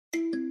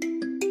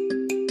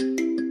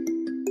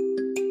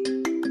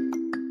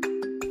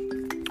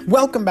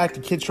Welcome back to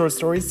Kid Short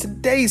Stories.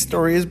 Today's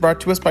story is brought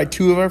to us by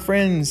two of our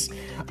friends,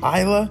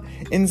 Isla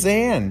and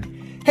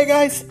Zan. Hey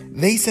guys,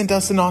 they sent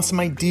us an awesome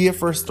idea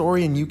for a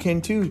story and you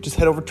can too. Just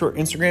head over to our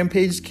Instagram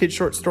page, Kid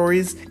Short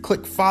Stories,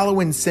 click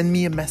follow and send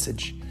me a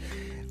message.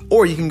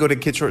 Or you can go to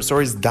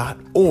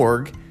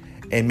kidshortstories.org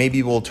and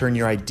maybe we'll turn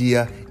your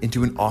idea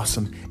into an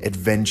awesome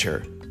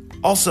adventure.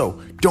 Also,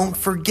 don't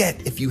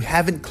forget, if you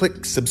haven't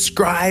clicked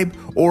subscribe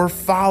or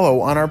follow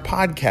on our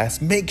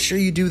podcast, make sure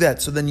you do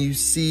that so then you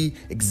see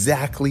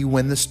exactly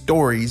when the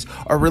stories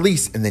are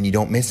released and then you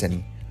don't miss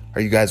any.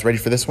 Are you guys ready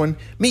for this one?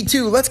 Me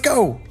too, let's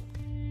go!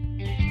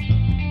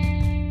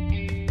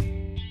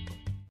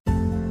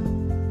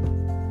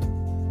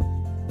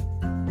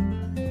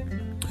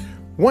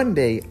 One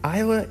day,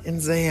 Isla and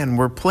Zan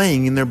were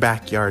playing in their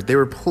backyard. They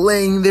were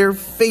playing their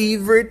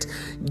favorite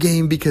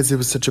game because it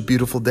was such a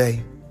beautiful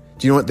day.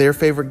 Do you know what their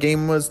favorite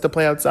game was to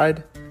play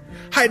outside?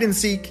 Hide and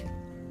seek.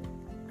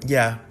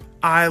 Yeah,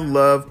 I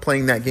love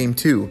playing that game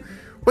too.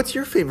 What's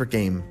your favorite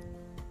game?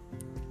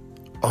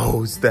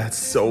 Oh, that's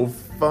so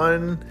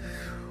fun.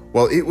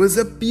 Well, it was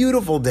a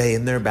beautiful day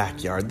in their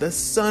backyard. The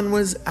sun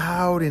was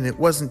out and it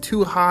wasn't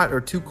too hot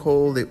or too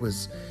cold. It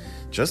was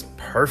just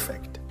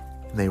perfect.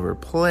 And they were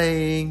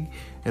playing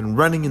and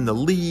running in the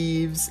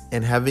leaves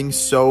and having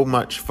so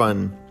much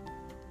fun.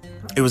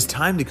 It was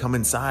time to come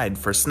inside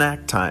for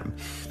snack time.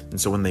 And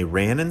so when they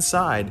ran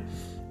inside,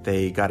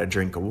 they got a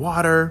drink of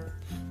water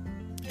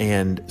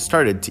and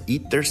started to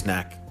eat their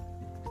snack.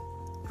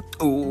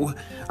 Ooh,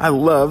 I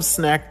love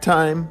snack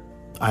time,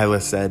 Isla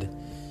said.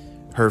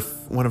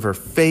 One of her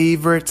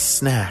favorite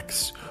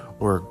snacks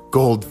were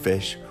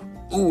goldfish.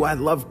 Ooh, I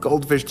love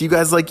goldfish. Do you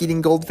guys like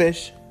eating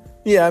goldfish?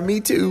 Yeah, me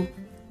too.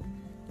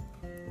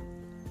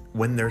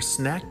 When their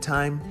snack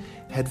time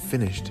had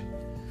finished,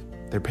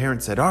 their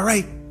parents said, "All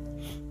right,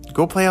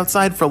 go play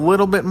outside for a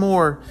little bit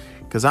more,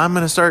 because I'm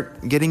going to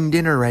start getting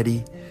dinner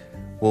ready.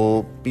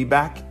 We'll be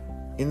back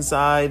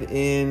inside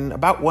in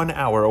about 1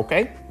 hour,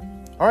 okay?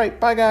 All right,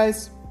 bye,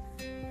 guys."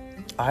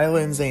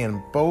 Isla and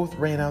Zan both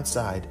ran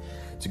outside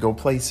to go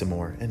play some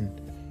more. And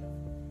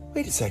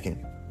wait a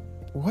second.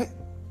 What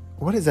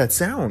is that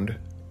sound?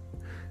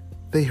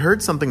 They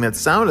heard something that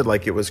sounded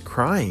like it was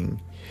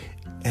crying.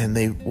 And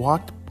they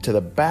walked to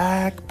the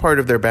back part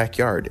of their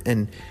backyard.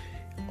 And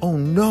oh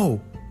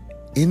no,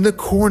 in the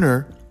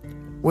corner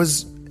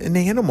was an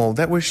animal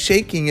that was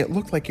shaking. It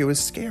looked like it was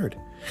scared.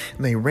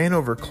 And they ran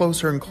over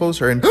closer and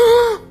closer and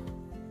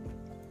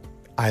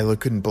Isla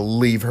couldn't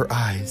believe her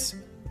eyes.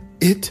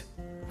 It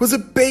was a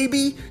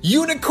baby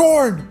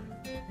unicorn.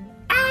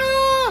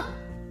 Ah!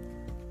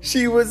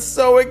 She was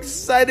so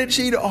excited.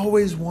 She'd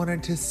always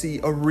wanted to see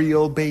a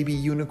real baby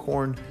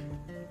unicorn.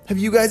 Have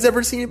you guys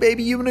ever seen a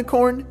baby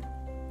unicorn?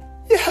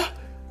 Yeah,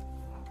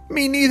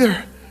 me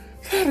neither.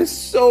 That is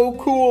so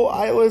cool.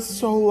 Isla's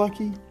so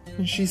lucky.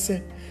 And she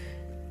said,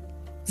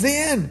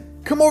 "Zan,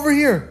 come over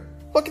here.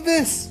 Look at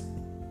this."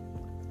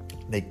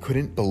 They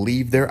couldn't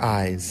believe their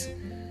eyes.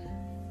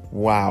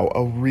 Wow,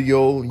 a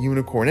real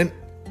unicorn. And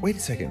wait a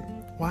second.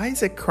 Why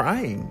is it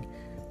crying?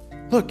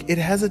 Look, it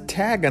has a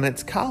tag on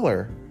its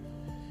collar.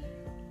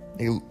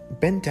 They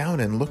bent down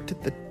and looked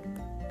at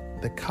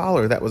the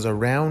collar that was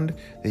around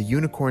the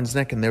unicorn's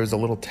neck, and there was a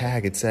little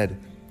tag. It said,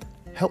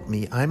 "Help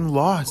me, I'm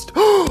lost."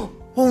 Oh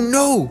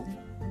no!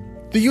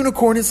 The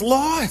unicorn is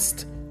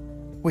lost!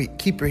 Wait,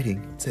 keep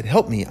reading. It said,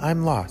 "Help me,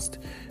 I'm lost.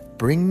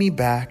 Bring me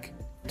back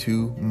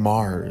to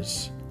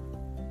Mars."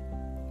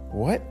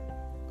 What?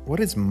 What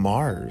is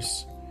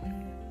Mars?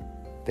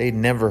 They'd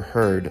never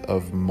heard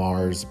of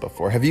Mars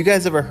before. Have you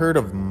guys ever heard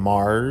of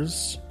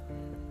Mars?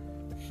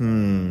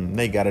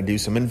 They gotta do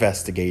some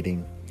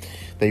investigating.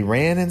 They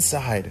ran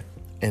inside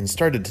and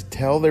started to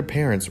tell their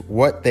parents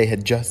what they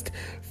had just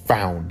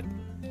found.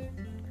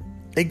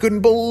 They couldn't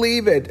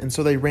believe it, and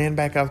so they ran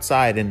back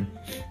outside, and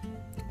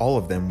all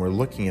of them were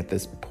looking at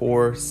this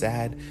poor,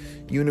 sad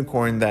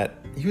unicorn that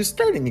he was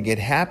starting to get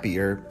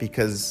happier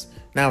because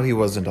now he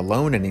wasn't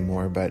alone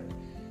anymore. But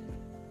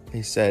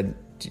they said,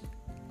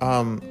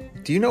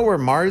 do you know where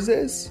Mars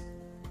is?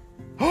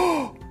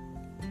 Oh!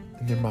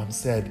 And their mom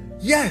said,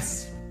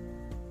 "Yes!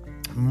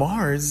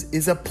 Mars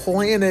is a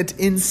planet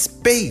in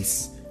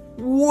space,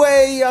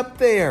 way up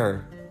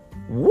there."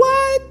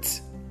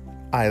 "What?"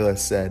 Isla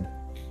said.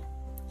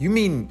 "You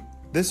mean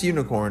this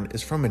unicorn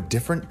is from a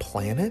different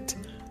planet?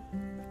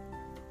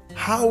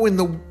 How in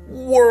the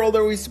world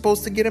are we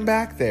supposed to get him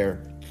back there?"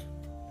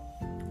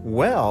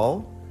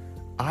 "Well,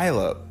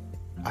 Isla,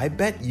 I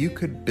bet you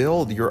could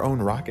build your own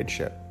rocket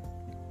ship.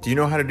 Do you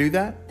know how to do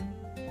that?"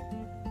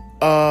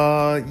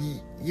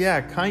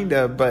 Yeah,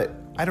 kinda, but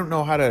I don't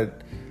know how to,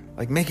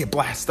 make it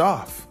blast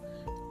off."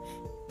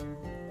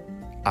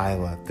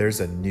 "Isla, there's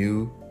a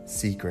new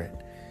secret.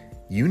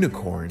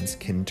 Unicorns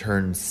can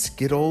turn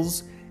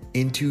Skittles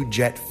into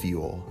jet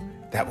fuel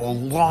that will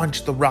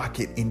launch the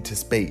rocket into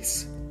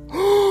space."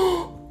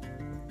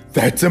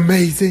 "That's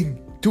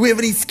amazing! Do we have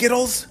any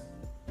Skittles?"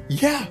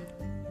 "Yeah."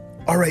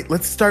 "All right,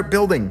 let's start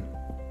building."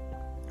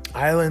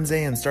 Isla and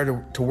Zan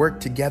started to work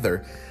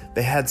together.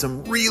 They had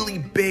some really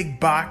big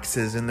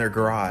boxes in their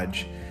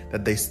garage.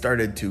 that they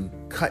started to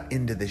cut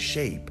into the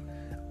shape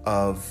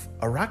of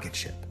a rocket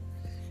ship.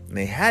 And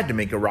they had to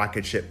make a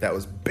rocket ship that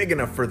was big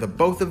enough for the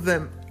both of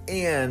them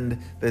and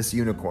this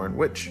unicorn,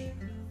 which,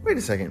 wait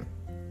a second,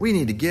 we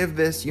need to give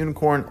this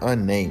unicorn a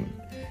name.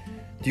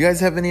 Do you guys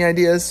have any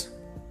ideas?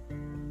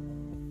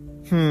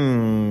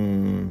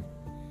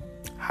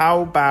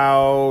 How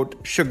about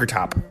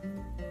Sugartop?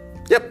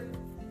 Yep,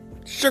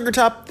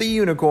 Sugartop the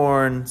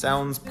unicorn.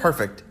 Sounds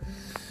perfect.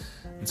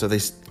 And so they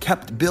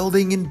kept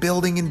building and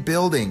building and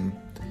building.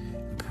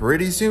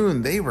 Pretty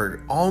soon, they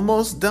were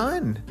almost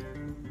done.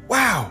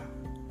 Wow.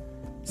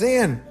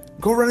 Zan,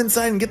 go run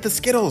inside and get the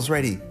Skittles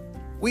ready.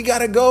 We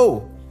gotta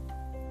go.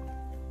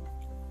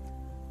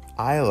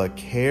 Isla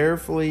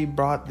carefully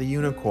brought the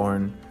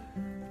unicorn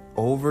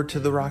over to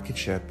the rocket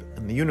ship,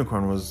 and the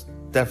unicorn was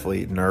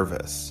definitely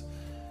nervous.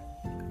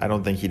 I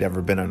don't think he'd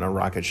ever been on a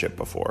rocket ship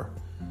before.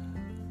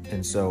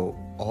 And so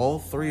all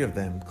three of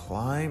them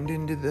climbed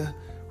into the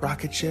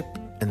rocket ship,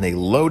 and they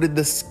loaded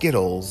the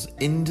Skittles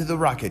into the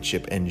rocket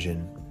ship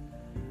engine.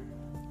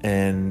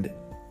 And,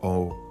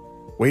 oh,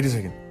 wait a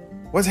second.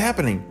 What's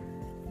happening?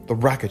 The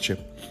rocket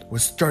ship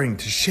was starting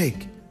to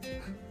shake.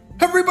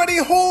 Everybody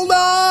hold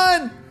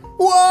on!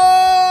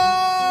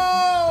 Whoa!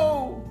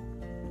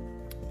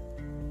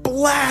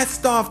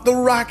 Blast off the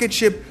rocket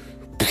ship.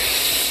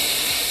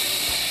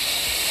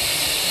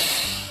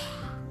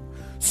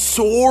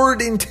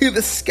 Soared into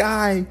the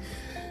sky.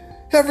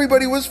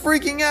 Everybody was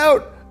freaking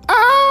out.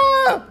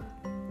 Ah!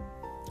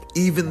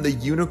 Even the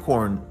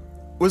unicorn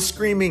was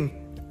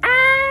screaming,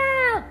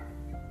 ah!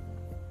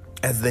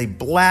 As they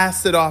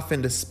blasted off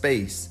into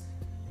space,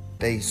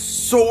 they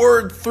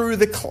soared through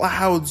the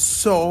clouds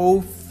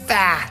so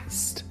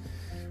fast.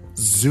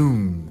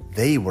 Zoom,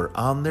 they were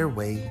on their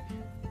way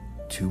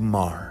to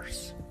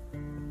Mars.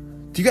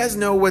 Do you guys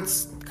know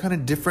what's kind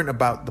of different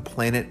about the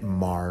planet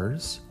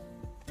Mars?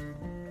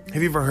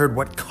 Have you ever heard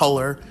what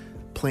color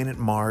planet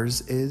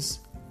Mars is?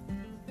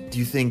 Do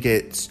you think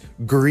it's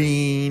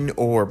green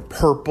or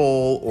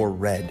purple or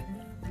red?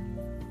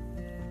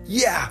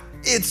 Yeah,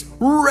 it's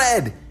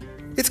red.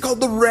 It's called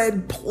the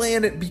red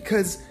planet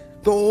because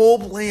the whole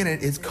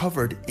planet is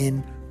covered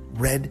in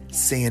red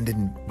sand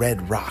and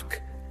red rock.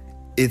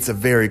 It's a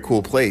very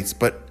cool place,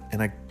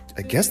 and I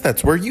guess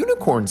that's where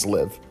unicorns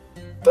live.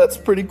 That's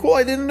pretty cool.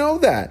 I didn't know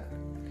that.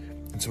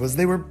 And so as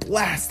they were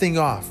blasting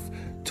off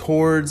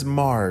towards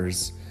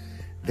Mars,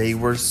 they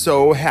were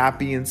so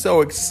happy and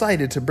so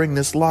excited to bring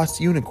this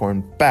lost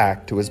unicorn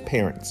back to his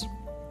parents.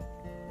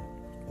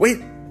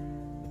 Wait,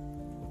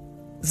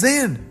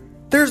 Zan,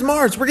 there's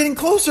Mars. We're getting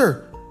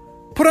closer.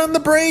 Put on the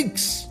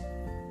brakes.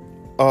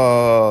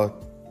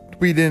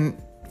 We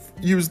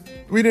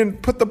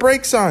didn't put the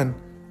brakes on.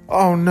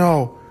 Oh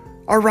no,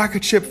 our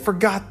rocket ship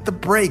forgot the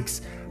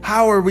brakes.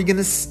 How are we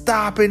gonna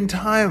stop in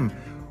time?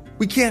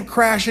 We can't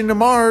crash into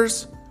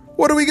Mars.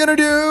 What are we gonna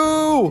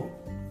do?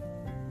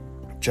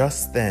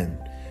 Just then,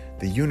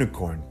 the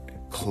unicorn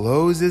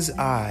closed his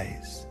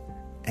eyes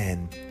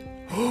and,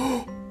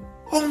 oh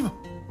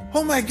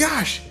my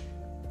gosh,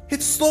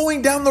 it's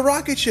slowing down the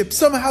rocket ship.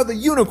 Somehow the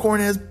unicorn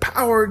has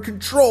power and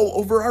control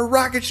over our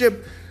rocket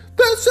ship.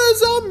 This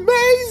is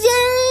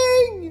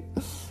amazing!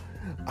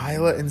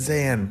 Isla and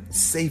Zan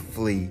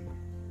safely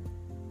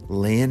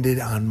landed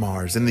on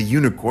Mars, and the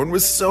unicorn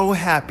was so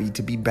happy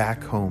to be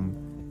back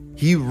home.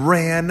 He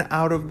ran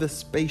out of the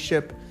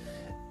spaceship,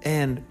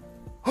 and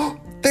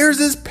there's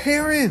his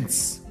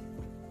parents!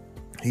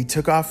 He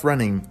took off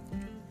running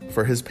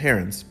for his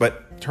parents,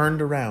 but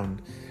turned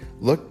around,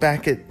 looked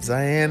back at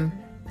Zan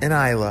and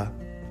Isla,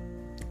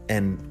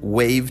 and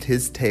waved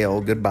his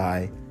tail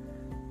goodbye.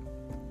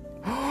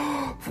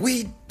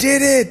 We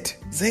did it,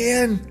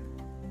 Zan!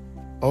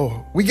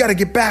 Oh, we gotta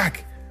get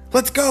back.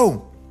 Let's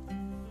go.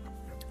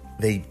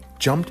 They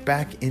jumped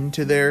back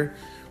into their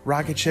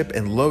rocket ship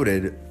and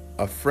loaded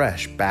a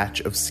fresh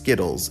batch of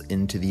Skittles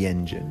into the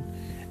engine.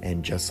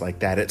 And just like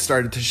that, it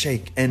started to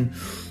shake and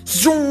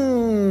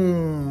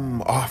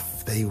zoom,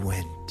 off they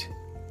went.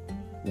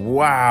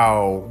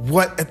 Wow,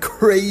 what a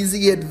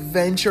crazy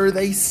adventure.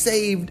 They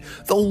saved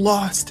the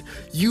lost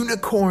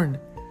unicorn.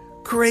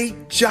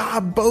 Great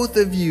job, both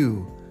of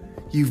you.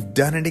 You've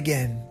done it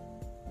again.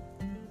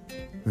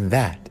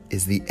 That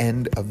is the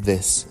end of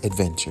this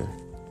adventure.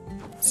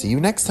 See you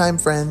next time,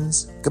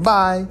 friends.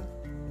 Goodbye.